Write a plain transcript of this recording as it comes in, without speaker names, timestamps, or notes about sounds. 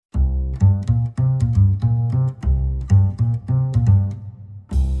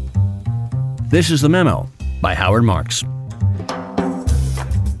This is The Memo by Howard Marks.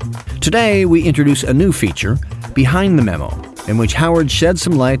 Today, we introduce a new feature, Behind the Memo, in which Howard sheds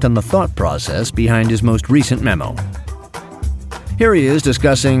some light on the thought process behind his most recent memo. Here he is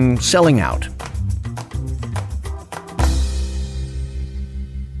discussing selling out.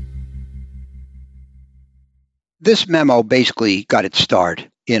 This memo basically got its start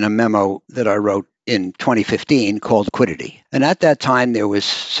in a memo that I wrote in 2015 called Liquidity. And at that time, there was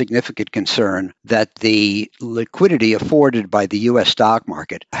significant concern that the liquidity afforded by the U.S. stock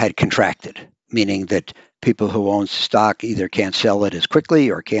market had contracted, meaning that people who own stock either can't sell it as quickly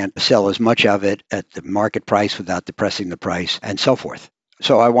or can't sell as much of it at the market price without depressing the price and so forth.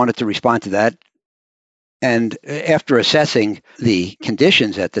 So I wanted to respond to that. And after assessing the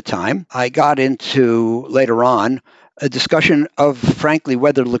conditions at the time, I got into, later on, a discussion of, frankly,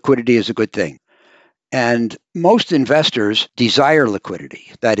 whether liquidity is a good thing. And most investors desire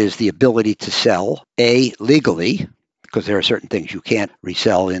liquidity, that is, the ability to sell, A, legally, because there are certain things you can't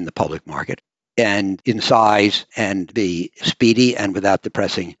resell in the public market, and in size, and be speedy and without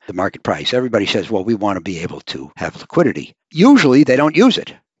depressing the market price. Everybody says, well, we want to be able to have liquidity. Usually, they don't use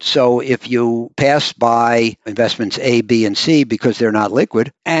it. So if you pass by investments A, B, and C because they're not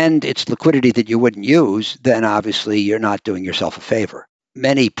liquid, and it's liquidity that you wouldn't use, then obviously you're not doing yourself a favor.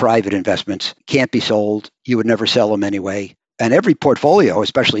 Many private investments can't be sold. You would never sell them anyway. And every portfolio,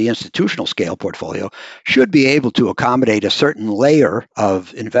 especially institutional scale portfolio, should be able to accommodate a certain layer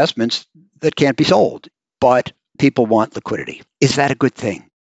of investments that can't be sold. But people want liquidity. Is that a good thing?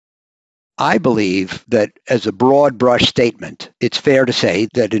 I believe that as a broad brush statement, it's fair to say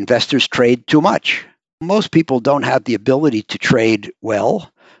that investors trade too much. Most people don't have the ability to trade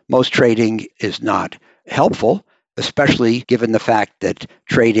well. Most trading is not helpful, especially given the fact that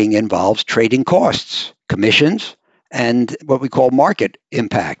trading involves trading costs, commissions, and what we call market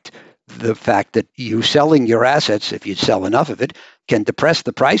impact. The fact that you selling your assets, if you sell enough of it, can depress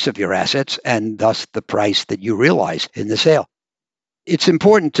the price of your assets and thus the price that you realize in the sale. It's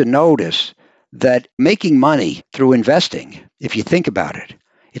important to notice that making money through investing, if you think about it,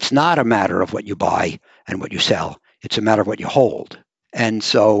 it's not a matter of what you buy and what you sell. It's a matter of what you hold. And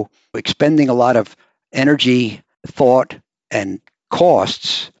so expending a lot of energy, thought, and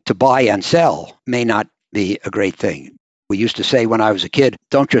costs to buy and sell may not be a great thing. We used to say when I was a kid,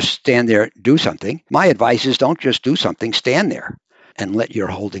 don't just stand there, do something. My advice is don't just do something, stand there and let your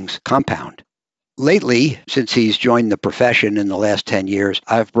holdings compound. Lately, since he's joined the profession in the last 10 years,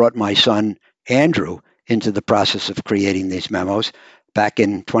 I've brought my son, Andrew, into the process of creating these memos. Back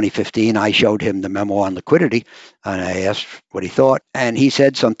in 2015, I showed him the memo on liquidity, and I asked what he thought. And he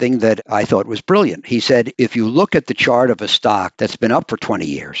said something that I thought was brilliant. He said, if you look at the chart of a stock that's been up for 20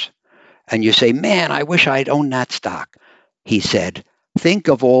 years, and you say, man, I wish I'd owned that stock, he said, think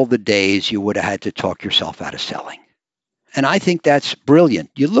of all the days you would have had to talk yourself out of selling. And I think that's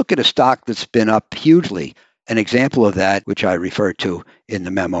brilliant. You look at a stock that's been up hugely. An example of that, which I referred to in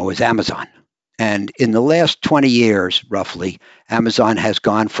the memo, is Amazon. And in the last 20 years, roughly, Amazon has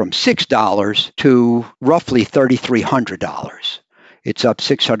gone from $6 to roughly $3,300. It's up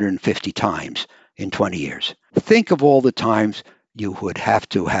 650 times in 20 years. Think of all the times you would have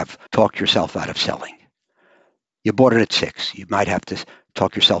to have talked yourself out of selling. You bought it at 6. You might have to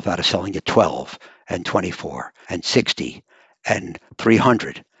talk yourself out of selling at 12 and 24 and 60 and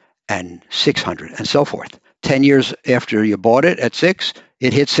 300 and 600 and so forth. 10 years after you bought it at 6,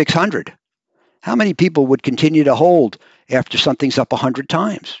 it hit 600. How many people would continue to hold after something's up 100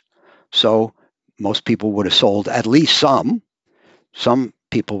 times? So most people would have sold at least some. Some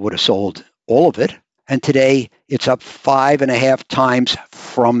people would have sold all of it. And today it's up 5.5 times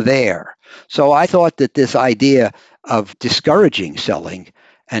from there. So I thought that this idea of discouraging selling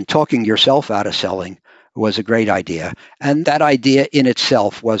and talking yourself out of selling was a great idea. And that idea in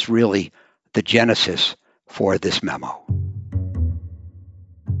itself was really the genesis for this memo.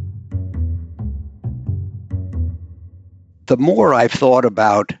 The more I've thought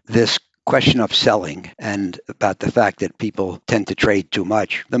about this question of selling and about the fact that people tend to trade too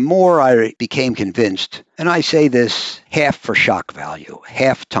much, the more I became convinced, and I say this half for shock value,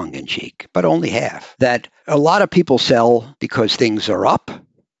 half tongue-in-cheek, but only half, that a lot of people sell because things are up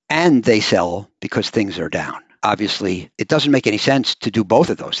and they sell because things are down. Obviously, it doesn't make any sense to do both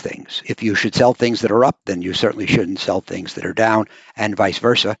of those things. If you should sell things that are up, then you certainly shouldn't sell things that are down, and vice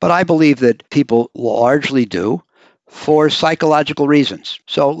versa. But I believe that people largely do for psychological reasons.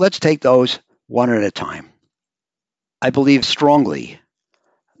 So let's take those one at a time. I believe strongly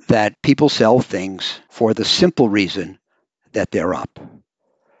that people sell things for the simple reason that they're up.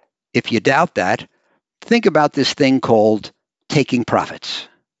 If you doubt that, think about this thing called taking profits.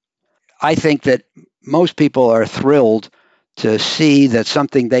 I think that most people are thrilled to see that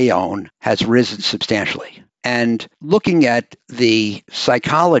something they own has risen substantially. And looking at the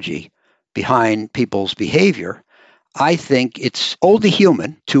psychology behind people's behavior, I think it's only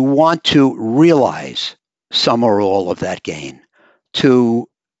human to want to realize some or all of that gain, to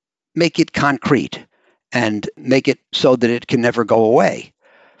make it concrete and make it so that it can never go away.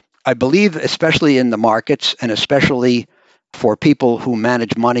 I believe, especially in the markets and especially for people who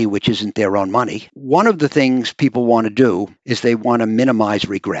manage money which isn't their own money, one of the things people want to do is they want to minimize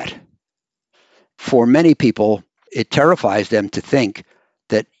regret. For many people, it terrifies them to think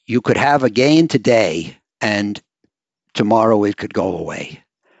that you could have a gain today and tomorrow it could go away.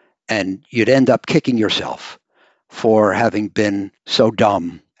 And you'd end up kicking yourself for having been so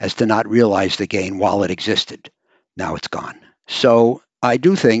dumb as to not realize the gain while it existed. Now it's gone. So I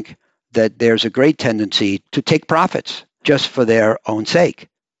do think that there's a great tendency to take profits just for their own sake.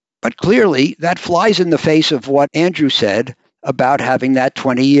 But clearly, that flies in the face of what Andrew said about having that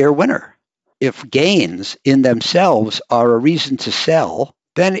 20-year winner. If gains in themselves are a reason to sell,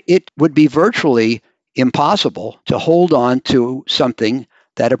 then it would be virtually impossible to hold on to something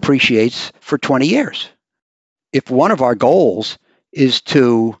that appreciates for 20 years. If one of our goals is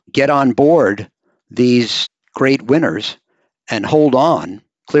to get on board these great winners and hold on,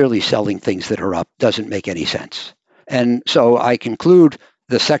 clearly selling things that are up doesn't make any sense. And so I conclude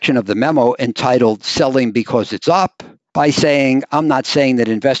the section of the memo entitled Selling Because It's Up by saying, I'm not saying that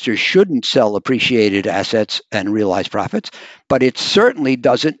investors shouldn't sell appreciated assets and realize profits, but it certainly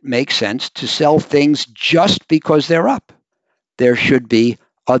doesn't make sense to sell things just because they're up. There should be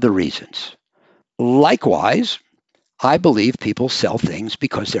other reasons. Likewise, I believe people sell things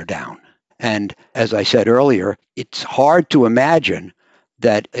because they're down. And as I said earlier, it's hard to imagine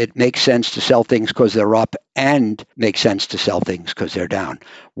that it makes sense to sell things because they're up and makes sense to sell things because they're down.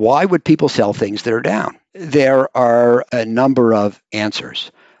 Why would people sell things that are down? There are a number of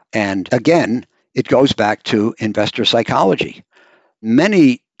answers. And again, it goes back to investor psychology.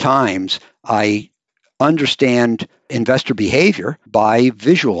 Many times I understand investor behavior by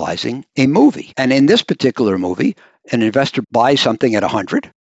visualizing a movie. And in this particular movie, an investor buys something at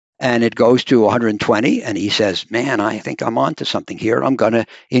 100 and it goes to 120 and he says, man, I think I'm onto something here. I'm going to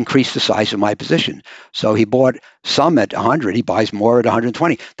increase the size of my position. So he bought some at 100. He buys more at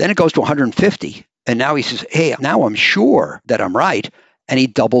 120. Then it goes to 150. And now he says, hey, now I'm sure that I'm right. And he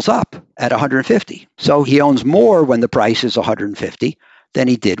doubles up at 150. So he owns more when the price is 150 than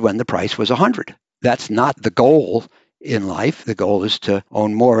he did when the price was 100. That's not the goal in life. The goal is to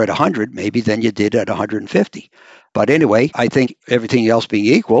own more at 100 maybe than you did at 150. But anyway, I think everything else being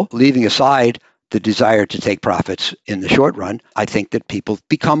equal, leaving aside the desire to take profits in the short run, I think that people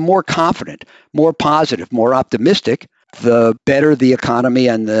become more confident, more positive, more optimistic, the better the economy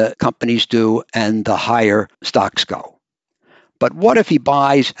and the companies do and the higher stocks go. But what if he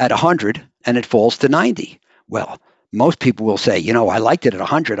buys at 100 and it falls to 90? Well, most people will say, I liked it at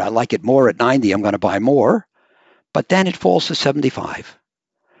 100. I like it more at 90. I'm going to buy more. But then it falls to 75.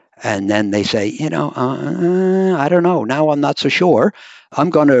 And then they say, I don't know. Now I'm not so sure. I'm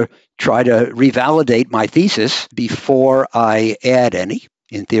going to try to revalidate my thesis before I add any.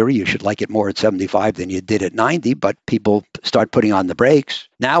 In theory, you should like it more at 75 than you did at 90, but people start putting on the brakes.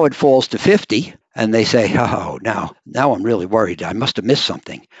 Now it falls to 50. And they say, now I'm really worried. I must have missed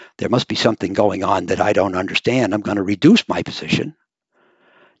something. There must be something going on that I don't understand. I'm going to reduce my position.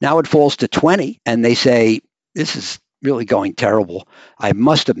 Now it falls to 20, and they say, this is really going terrible. I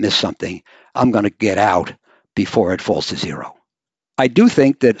must have missed something. I'm going to get out before it falls to 0. I do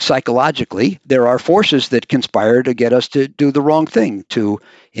think that psychologically, there are forces that conspire to get us to do the wrong thing, to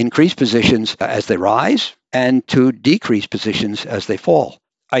increase positions as they rise and to decrease positions as they fall.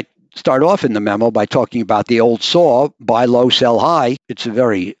 I start off in the memo by talking about the old saw, buy low, sell high. It's a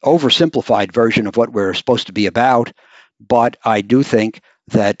very oversimplified version of what we're supposed to be about, but I do think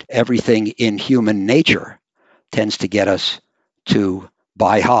that everything in human nature tends to get us to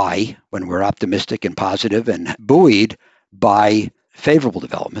buy high when we're optimistic and positive and buoyed by favorable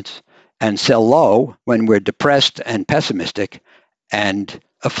developments, and sell low when we're depressed and pessimistic and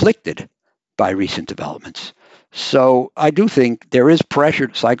afflicted by recent developments. So I do think there is pressure,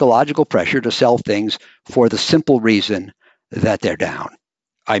 psychological pressure, to sell things for the simple reason that they're down.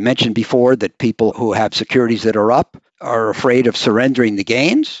 I mentioned before that people who have securities that are up are afraid of surrendering the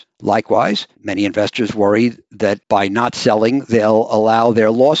gains. Likewise, many investors worry that by not selling, they'll allow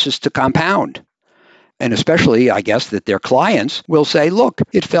their losses to compound. And especially, I guess, that their clients will say, look,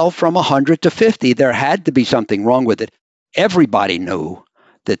 it fell from 100 to 50. There had to be something wrong with it. Everybody knew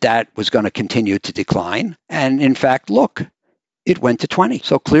that that was going to continue to decline. And in fact, look, it went to 20.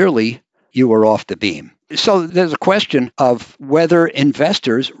 So clearly, you are off the beam. So there's a question of whether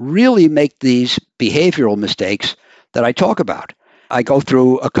investors really make these behavioral mistakes that I talk about. I go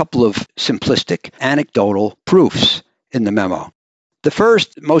through a couple of simplistic anecdotal proofs in the memo. The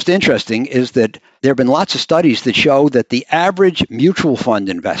first, most interesting, is that there have been lots of studies that show that the average mutual fund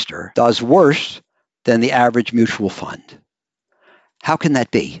investor does worse than the average mutual fund. How can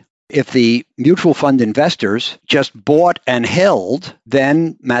that be? If the mutual fund investors just bought and held,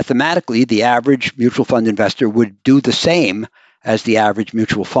 then mathematically the average mutual fund investor would do the same as the average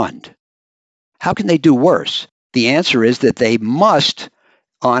mutual fund. How can they do worse? The answer is that they must,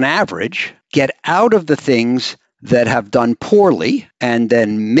 on average, get out of the things that have done poorly and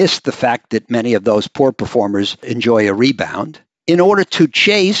then miss the fact that many of those poor performers enjoy a rebound in order to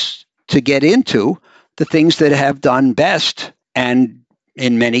chase, to get into the things that have done best and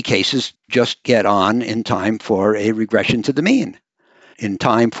in many cases just get on in time for a regression to the mean, in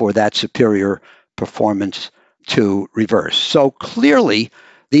time for that superior performance to reverse. So clearly,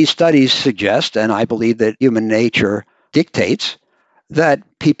 these studies suggest, and I believe that human nature dictates, that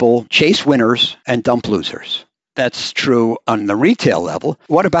people chase winners and dump losers. That's true on the retail level.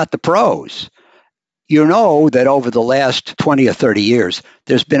 What about the pros? You know that over the last 20 or 30 years,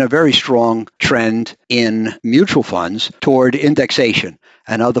 there's been a very strong trend in mutual funds toward indexation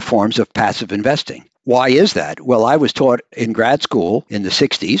and other forms of passive investing. Why is that? Well, I was taught in grad school in the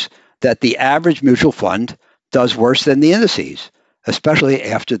 60s that the average mutual fund does worse than the indices, especially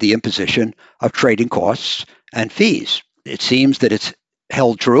after the imposition of trading costs and fees. It seems that it's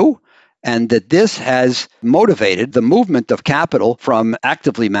held true, and that this has motivated the movement of capital from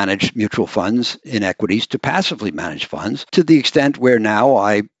actively managed mutual funds in equities to passively managed funds, to the extent where now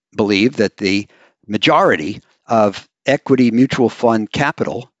I believe that the majority of equity mutual fund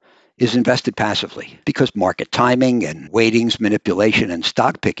capital is invested passively because market timing and weightings manipulation and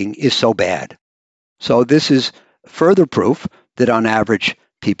stock picking is so bad. So this is further proof that on average,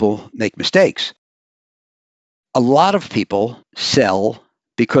 people make mistakes. A lot of people sell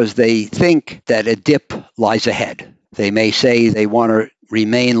because they think that a dip lies ahead. They may say they want to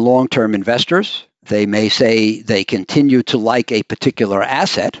remain long-term investors. They may say they continue to like a particular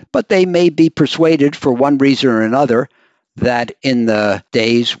asset, but they may be persuaded for one reason or another that in the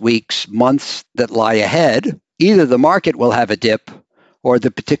days, weeks, months that lie ahead, either the market will have a dip or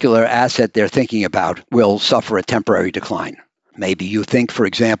the particular asset they're thinking about will suffer a temporary decline. Maybe you think, for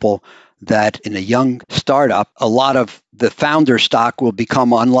example, that in a young startup, a lot of the founder stock will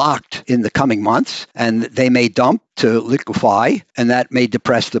become unlocked in the coming months, and they may dump to liquefy, and that may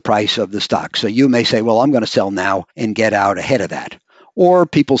depress the price of the stock. So you may say, well, I'm going to sell now and get out ahead of that. Or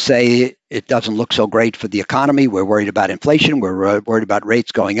people say it doesn't look so great for the economy. We're worried about inflation. We're worried about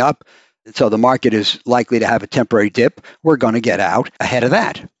rates going up. So the market is likely to have a temporary dip. We're going to get out ahead of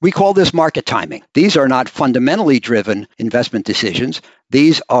that. We call this market timing. These are not fundamentally driven investment decisions.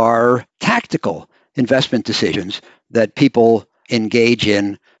 These are tactical investment decisions that people engage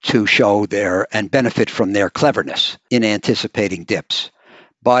in to show their and benefit from their cleverness in anticipating dips.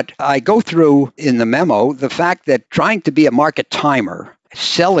 But I go through in the memo the fact that trying to be a market timer,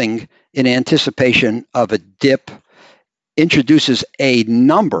 selling in anticipation of a dip, introduces a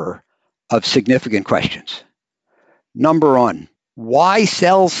number of significant questions. Number one, why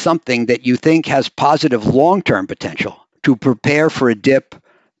sell something that you think has positive long-term potential to prepare for a dip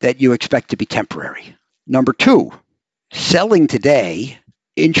that you expect to be temporary? Number two, selling today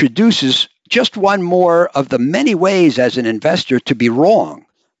introduces just one more of the many ways as an investor to be wrong.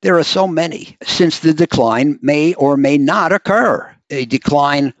 There are so many, since the decline may or may not occur. A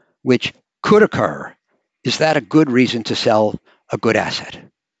decline which could occur. Is that a good reason to sell a good asset?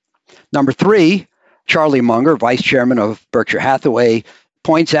 Number three, Charlie Munger, vice chairman of Berkshire Hathaway,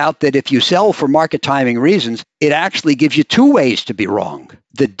 points out that if you sell for market timing reasons, it actually gives you two ways to be wrong.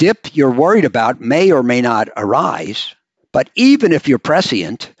 The dip you're worried about may or may not arise, but even if you're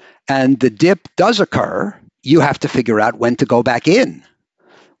prescient and the dip does occur, you have to figure out when to go back in.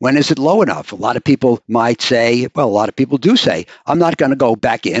 When is it low enough? A lot of people might say, well, a lot of people do say, I'm not going to go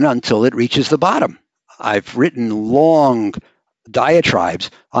back in until it reaches the bottom. I've written long diatribes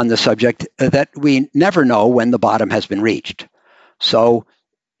on the subject that we never know when the bottom has been reached. So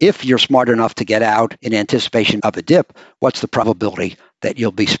if you're smart enough to get out in anticipation of a dip, what's the probability that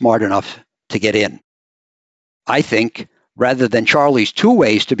you'll be smart enough to get in? I think rather than Charlie's two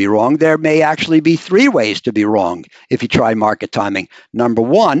ways to be wrong, there may actually be three ways to be wrong if you try market timing. Number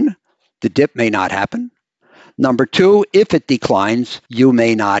one, the dip may not happen. Number two, if it declines, you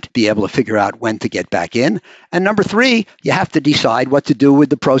may not be able to figure out when to get back in. And number three, you have to decide what to do with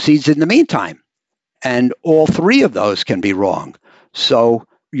the proceeds in the meantime. And all three of those can be wrong. So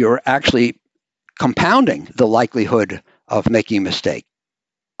you're actually compounding the likelihood of making a mistake.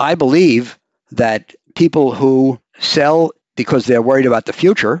 I believe that people who sell because they're worried about the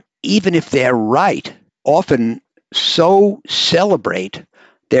future, even if they're right, often so celebrate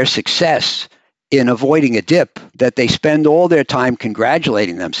their success in avoiding a dip that they spend all their time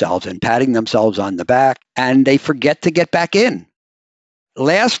congratulating themselves and patting themselves on the back, and they forget to get back in.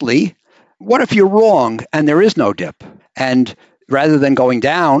 Lastly, what if you're wrong and there is no dip? And rather than going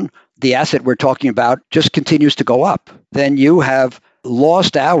down, the asset we're talking about just continues to go up. Then you have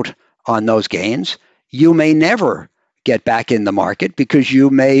lost out on those gains. You may never get back in the market because you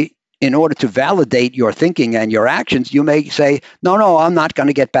may, in order to validate your thinking and your actions, you may say, no, I'm not going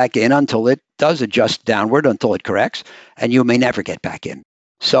to get back in until it does adjust downward, until it corrects, and you may never get back in.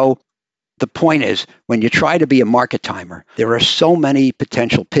 So the point is, when you try to be a market timer, there are so many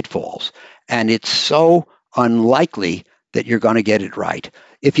potential pitfalls, and it's so unlikely that you're going to get it right.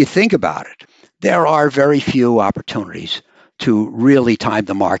 If you think about it, there are very few opportunities to really time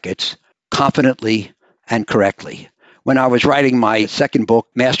the markets confidently and correctly. When I was writing my second book,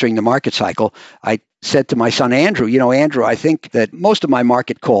 Mastering the Market Cycle, I said to my son, Andrew, Andrew, I think that most of my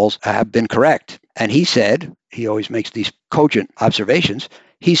market calls have been correct. And he said, he always makes these cogent observations,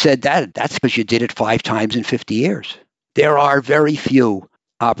 he said, that's because you did it 5 times in 50 years. There are very few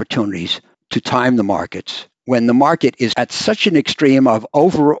opportunities to time the markets when the market is at such an extreme of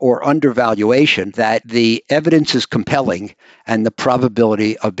over or undervaluation that the evidence is compelling and the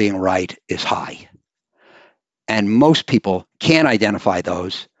probability of being right is high. And most people can't identify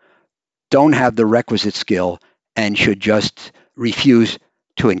those, don't have the requisite skill, and should just refuse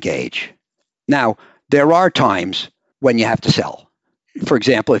to engage. Now, there are times when you have to sell. For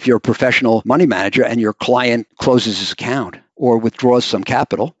example, if you're a professional money manager and your client closes his account or withdraws some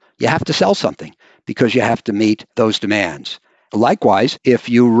capital, you have to sell something because you have to meet those demands. Likewise, if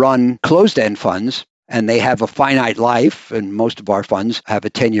you run closed-end funds and they have a finite life, and most of our funds have a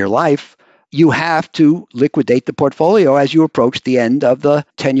 10-year life, you have to liquidate the portfolio as you approach the end of the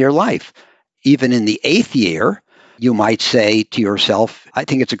 10-year life. Even in the 8th year, you might say to yourself, I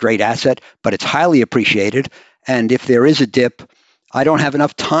think it's a great asset, but it's highly appreciated. And if there is a dip, I don't have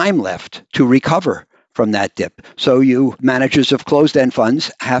enough time left to recover from that dip. So you managers of closed-end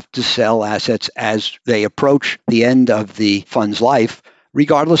funds have to sell assets as they approach the end of the fund's life,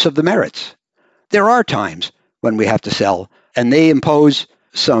 regardless of the merits. There are times when we have to sell, and they impose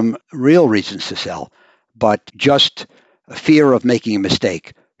some real reasons to sell, but just fear of making a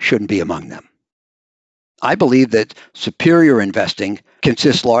mistake shouldn't be among them. I believe that superior investing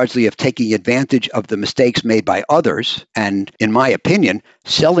consists largely of taking advantage of the mistakes made by others, and in my opinion,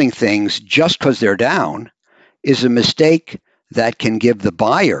 selling things just because they're down is a mistake that can give the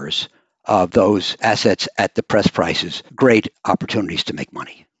buyers of those assets at depressed prices great opportunities to make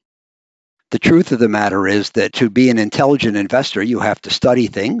money. The truth of the matter is that to be an intelligent investor, you have to study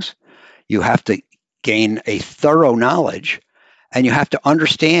things, you have to gain a thorough knowledge, and you have to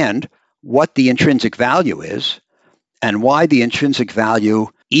understand what the intrinsic value is and why the intrinsic value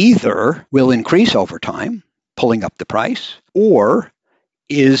either will increase over time, pulling up the price, or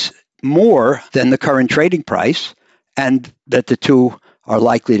is more than the current trading price, and that the two are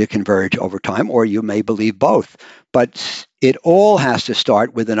likely to converge over time, or you may believe both. But it all has to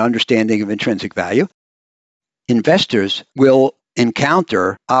start with an understanding of intrinsic value. Investors will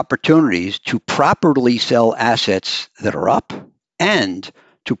encounter opportunities to properly sell assets that are up and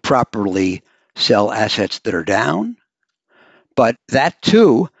to properly sell assets that are down. But that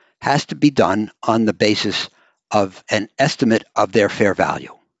too has to be done on the basis of an estimate of their fair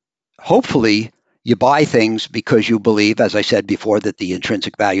value. Hopefully, you buy things because you believe, as I said before, that the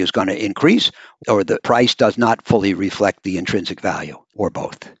intrinsic value is going to increase or the price does not fully reflect the intrinsic value, or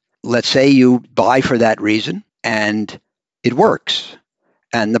both. Let's say you buy for that reason and it works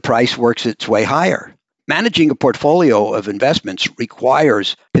and the price works its way higher. Managing a portfolio of investments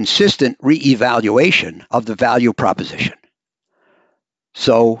requires consistent reevaluation of the value proposition.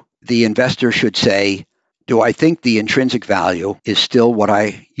 So the investor should say, do I think the intrinsic value is still what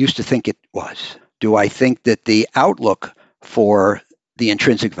I used to think it was? Do I think that the outlook for the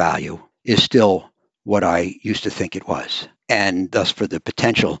intrinsic value is still what I used to think it was, and thus for the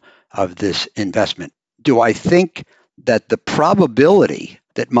potential of this investment? Do I think that the probability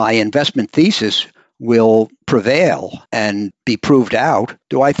that my investment thesis will prevail and be proved out,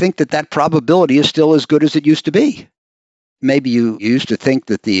 do I think that that probability is still as good as it used to be? Maybe you used to think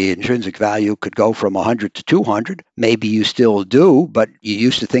that the intrinsic value could go from 100 to 200. Maybe you still do, but you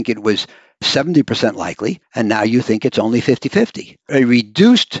used to think it was 70% likely, and now you think it's only 50-50. A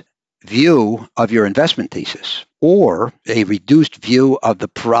reduced view of your investment thesis or a reduced view of the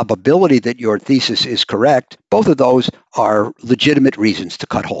probability that your thesis is correct, both of those are legitimate reasons to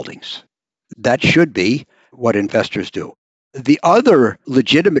cut holdings. That should be what investors do. The other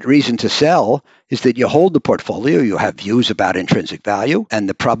legitimate reason to sell is that you hold the portfolio, you have views about intrinsic value and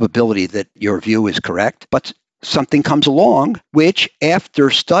the probability that your view is correct, but something comes along which, after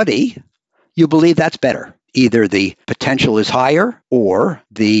study, you believe that's better. Either the potential is higher or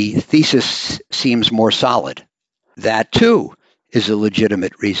the thesis seems more solid. That too is a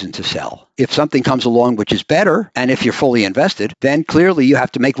legitimate reason to sell. If something comes along which is better, and if you're fully invested, then clearly you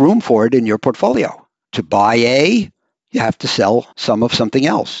have to make room for it in your portfolio. To buy A, you have to sell some of something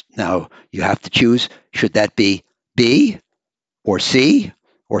else. Now, you have to choose, should that be B or C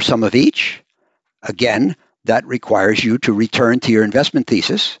or some of each? Again, that requires you to return to your investment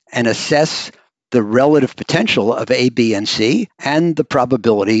thesis and assess the relative potential of A, B, and C and the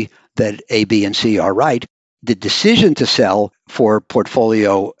probability that A, B, and C are right. The decision to sell for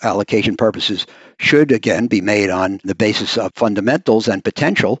portfolio allocation purposes should, again, be made on the basis of fundamentals and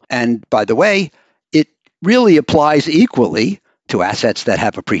potential. And by the way, it really applies equally to assets that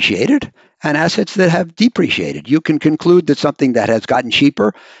have appreciated and assets that have depreciated. You can conclude that something that has gotten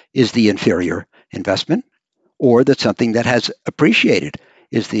cheaper is the inferior investment, or that something that has appreciated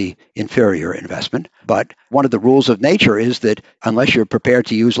is the inferior investment. But one of the rules of nature is that unless you're prepared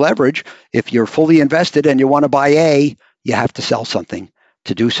to use leverage, if you're fully invested and you want to buy A, you have to sell something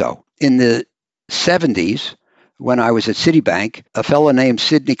to do so. In the 70s, when I was at Citibank, a fellow named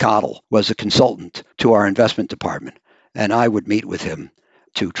Sidney Cottle was a consultant to our investment department, and I would meet with him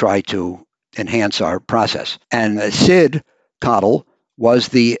to try to enhance our process. And Sid Cottle was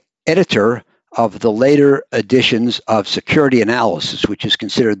the editor of the later editions of Security Analysis, which is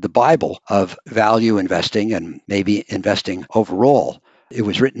considered the Bible of value investing and maybe investing overall. It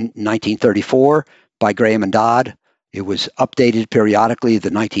was written in 1934 by Graham and Dodd. It was updated periodically. The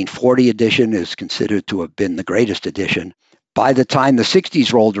 1940 edition is considered to have been the greatest edition. By the time the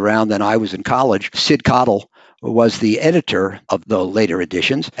 60s rolled around and I was in college, Sid Cottle was the editor of the later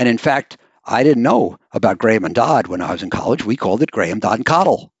editions. And in fact, I didn't know about Graham and Dodd when I was in college. We called it Graham, Dodd, and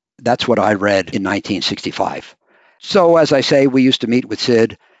Cottle. That's what I read in 1965. So as I say, we used to meet with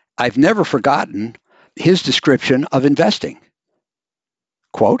Sid. I've never forgotten his description of investing.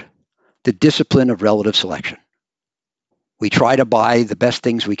 Quote, the discipline of relative selection. We try to buy the best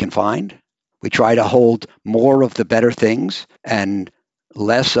things we can find. We try to hold more of the better things and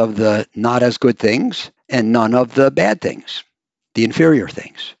less of the not as good things and none of the bad things, the inferior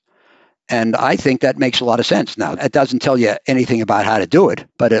things. And I think that makes a lot of sense. Now, it doesn't tell you anything about how to do it,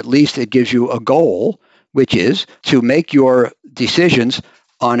 but at least it gives you a goal, which is to make your decisions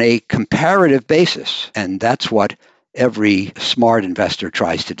on a comparative basis. And that's what every smart investor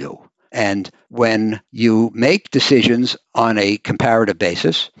tries to do. And when you make decisions on a comparative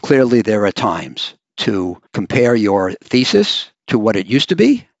basis, clearly there are times to compare your thesis to what it used to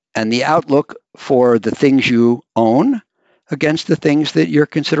be and the outlook for the things you own against the things that you're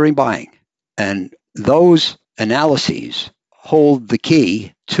considering buying. And those analyses hold the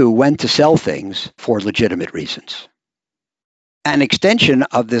key to when to sell things for legitimate reasons. An extension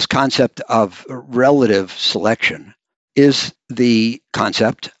of this concept of relative selection is the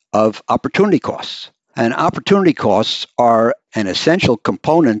concept of opportunity costs. And opportunity costs are an essential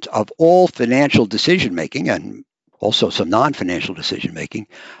component of all financial decision-making and also some non-financial decision-making,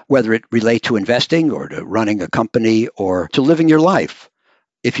 whether it relates to investing or to running a company or to living your life.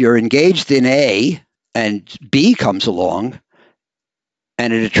 If you're engaged in A and B comes along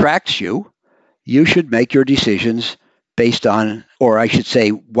and it attracts you, you should make your decisions based on, or I should say,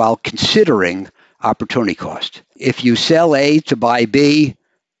 while considering opportunity cost. If you sell A to buy B,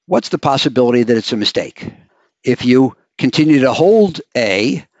 what's the possibility that it's a mistake? If you continue to hold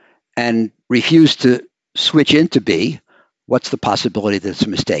A and refuse to switch into B, what's the possibility that it's a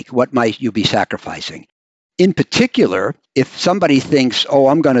mistake? What might you be sacrificing? In particular, if somebody thinks, oh,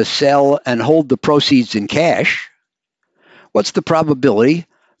 I'm going to sell and hold the proceeds in cash, what's the probability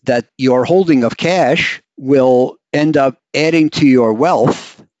that your holding of cash will end up adding to your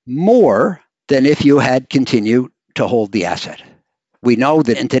wealth more than if you had continued to hold the asset? We know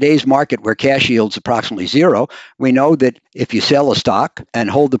that in today's market where cash yields approximately zero, we know that if you sell a stock and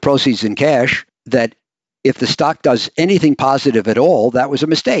hold the proceeds in cash, that if the stock does anything positive at all, that was a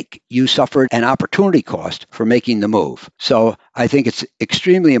mistake. You suffered an opportunity cost for making the move. So I think it's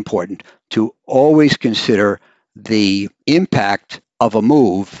extremely important to always consider the impact of a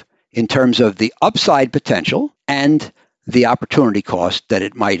move in terms of the upside potential and the opportunity cost that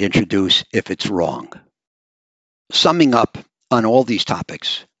it might introduce if it's wrong. Summing up on all these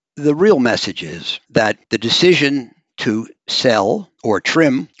topics, The real message is that the decision to sell or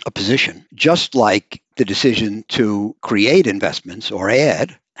trim a position, just like the decision to create investments or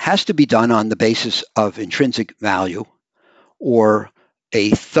add, has to be done on the basis of intrinsic value or a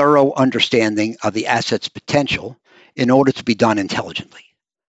thorough understanding of the asset's potential in order to be done intelligently.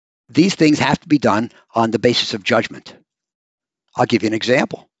 These things have to be done on the basis of judgment. I'll give you an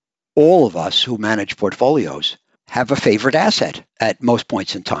example. All of us who manage portfolios have a favorite asset at most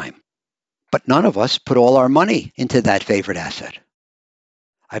points in time, but none of us put all our money into that favorite asset.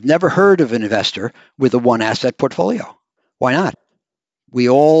 I've never heard of an investor with a one asset portfolio. Why not? We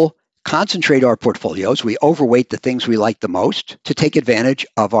all concentrate our portfolios. We overweight the things we like the most to take advantage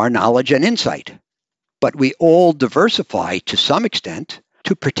of our knowledge and insight. But we all diversify to some extent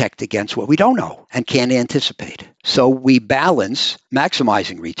to protect against what we don't know and can't anticipate. So we balance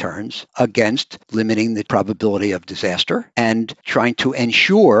maximizing returns against limiting the probability of disaster and trying to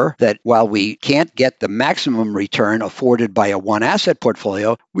ensure that while we can't get the maximum return afforded by a one asset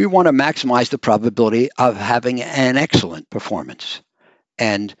portfolio, we want to maximize the probability of having an excellent performance.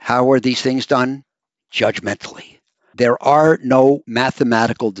 And how are these things done? Judgmentally. There are no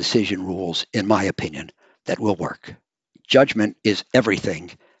mathematical decision rules, in my opinion, that will work. Judgment is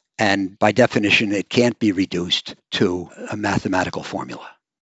everything, and by definition, it can't be reduced to a mathematical formula.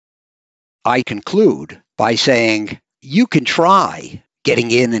 I conclude by saying you can try getting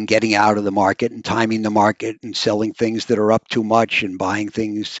in and getting out of the market and timing the market and selling things that are up too much and buying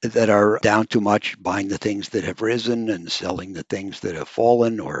things that are down too much, buying the things that have risen and selling the things that have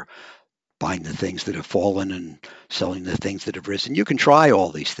fallen, or buying the things that have fallen and selling the things that have risen. You can try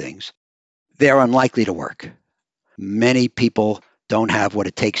all these things. They're unlikely to work. Many people don't have what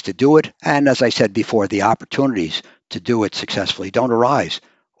it takes to do it. And as I said before, the opportunities to do it successfully don't arise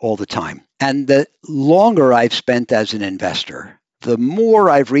all the time. And the longer I've spent as an investor, the more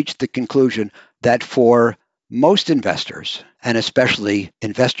I've reached the conclusion that for most investors, and especially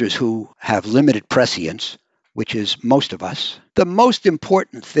investors who have limited prescience, which is most of us, the most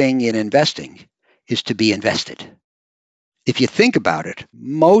important thing in investing is to be invested. If you think about it,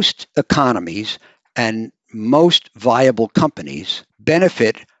 most economies and most viable companies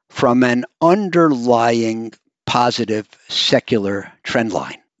benefit from an underlying positive secular trend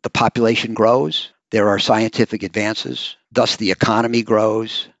line. The population grows, there are scientific advances, thus the economy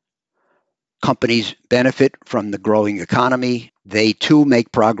grows. Companies benefit from the growing economy. They too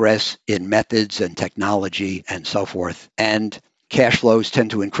make progress in methods and technology and so forth. And cash flows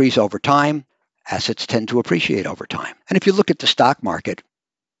tend to increase over time. Assets tend to appreciate over time. And if you look at the stock market,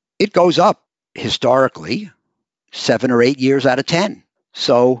 it goes up historically 7 or 8 years out of 10.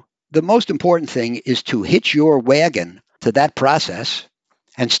 So the most important thing is to hitch your wagon to that process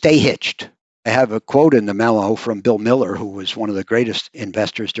and stay hitched. I have a quote in the memo from Bill Miller, who was one of the greatest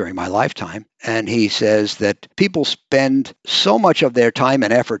investors during my lifetime. And he says that people spend so much of their time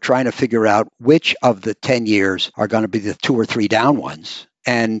and effort trying to figure out which of the 10 years are going to be the 2 or 3 down ones.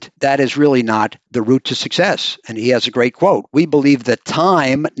 And that is really not the route to success. And he has a great quote. We believe that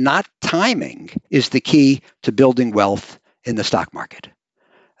time, not timing, is the key to building wealth in the stock market.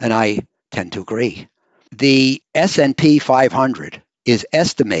 And I tend to agree. The S&P 500 is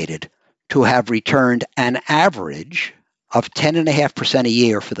estimated to have returned an average of 10.5% a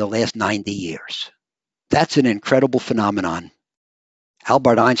year for the last 90 years. That's an incredible phenomenon.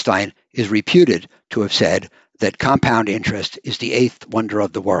 Albert Einstein is reputed to have said that compound interest is the 8th wonder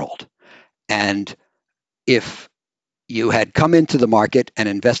of the world. And if you had come into the market and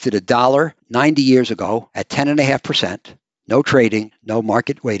invested $1 90 years ago at 10.5%, no trading, no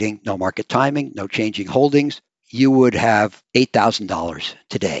market waiting, no market timing, no changing holdings, you would have $8,000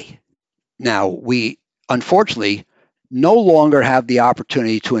 today. Now, we unfortunately no longer have the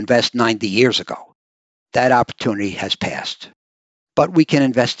opportunity to invest 90 years ago. That opportunity has passed. But we can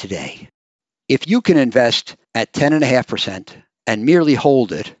invest today. If you can invest at 10.5% and merely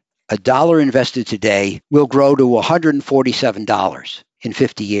hold it, $1 invested today will grow to $147 in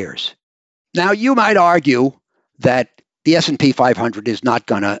 50 years. Now, you might argue that the S&P 500 is not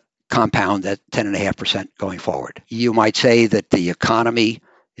going to compound at 10.5% going forward. You might say that the economy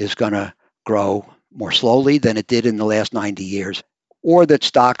is going to grow more slowly than it did in the last 90 years, or that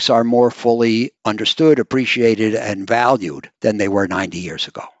stocks are more fully understood, appreciated, and valued than they were 90 years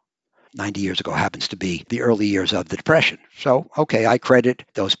ago. 90 years ago happens to be the early years of the Depression. So, okay, I credit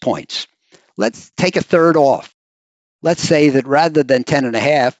those points. Let's take a third off. Let's say that rather than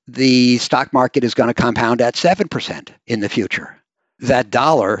 10.5, the stock market is going to compound at 7% in the future. That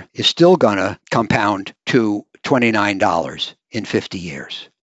dollar is still going to compound to $29 in 50 years.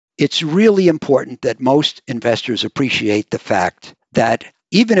 It's really important that most investors appreciate the fact that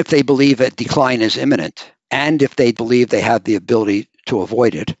even if they believe a decline is imminent, and if they believe they have the ability to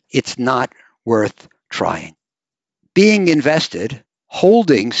avoid it, it's not worth trying. Being invested,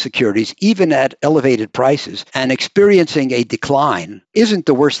 holding securities even at elevated prices, and experiencing a decline isn't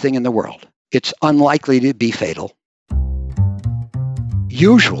the worst thing in the world. It's unlikely to be fatal.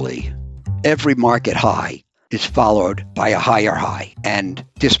 Usually, every market high is followed by a higher high, and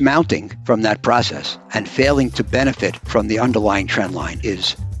dismounting from that process and failing to benefit from the underlying trend line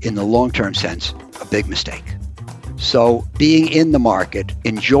is, in the long-term sense, a big mistake. So being in the market,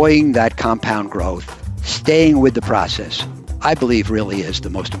 enjoying that compound growth, staying with the process, I believe really is the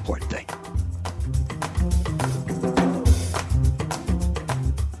most important thing.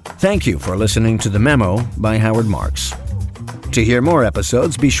 Thank you for listening to The Memo by Howard Marks. To hear more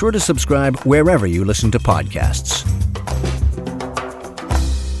episodes, be sure to subscribe wherever you listen to podcasts.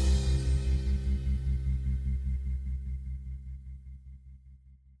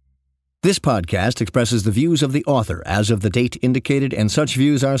 This podcast expresses the views of the author as of the date indicated, and such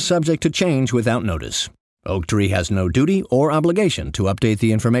views are subject to change without notice. Oaktree has no duty or obligation to update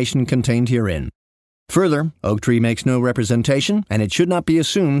the information contained herein. Further, Oaktree makes no representation, and it should not be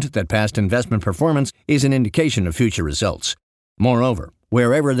assumed that past investment performance is an indication of future results. Moreover,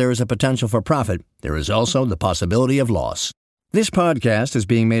 wherever there is a potential for profit, there is also the possibility of loss. This podcast is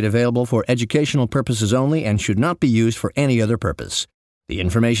being made available for educational purposes only and should not be used for any other purpose. The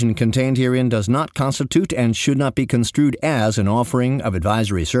information contained herein does not constitute and should not be construed as an offering of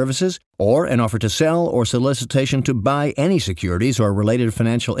advisory services or an offer to sell or solicitation to buy any securities or related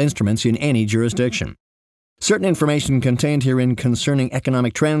financial instruments in any jurisdiction. Certain information contained herein concerning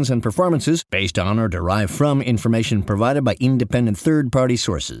economic trends and performances based on or derived from information provided by independent third-party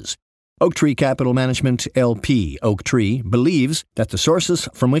sources. Oaktree Capital Management, LP, Oaktree, believes that the sources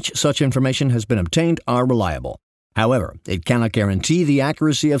from which such information has been obtained are reliable. However, it cannot guarantee the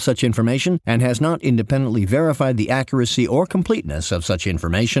accuracy of such information and has not independently verified the accuracy or completeness of such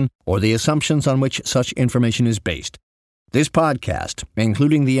information or the assumptions on which such information is based. This podcast,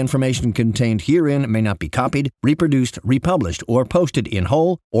 including the information contained herein, may not be copied, reproduced, republished, or posted in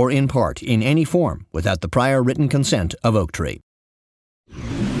whole or in part in any form without the prior written consent of Oaktree.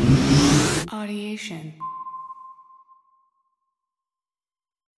 Audiation.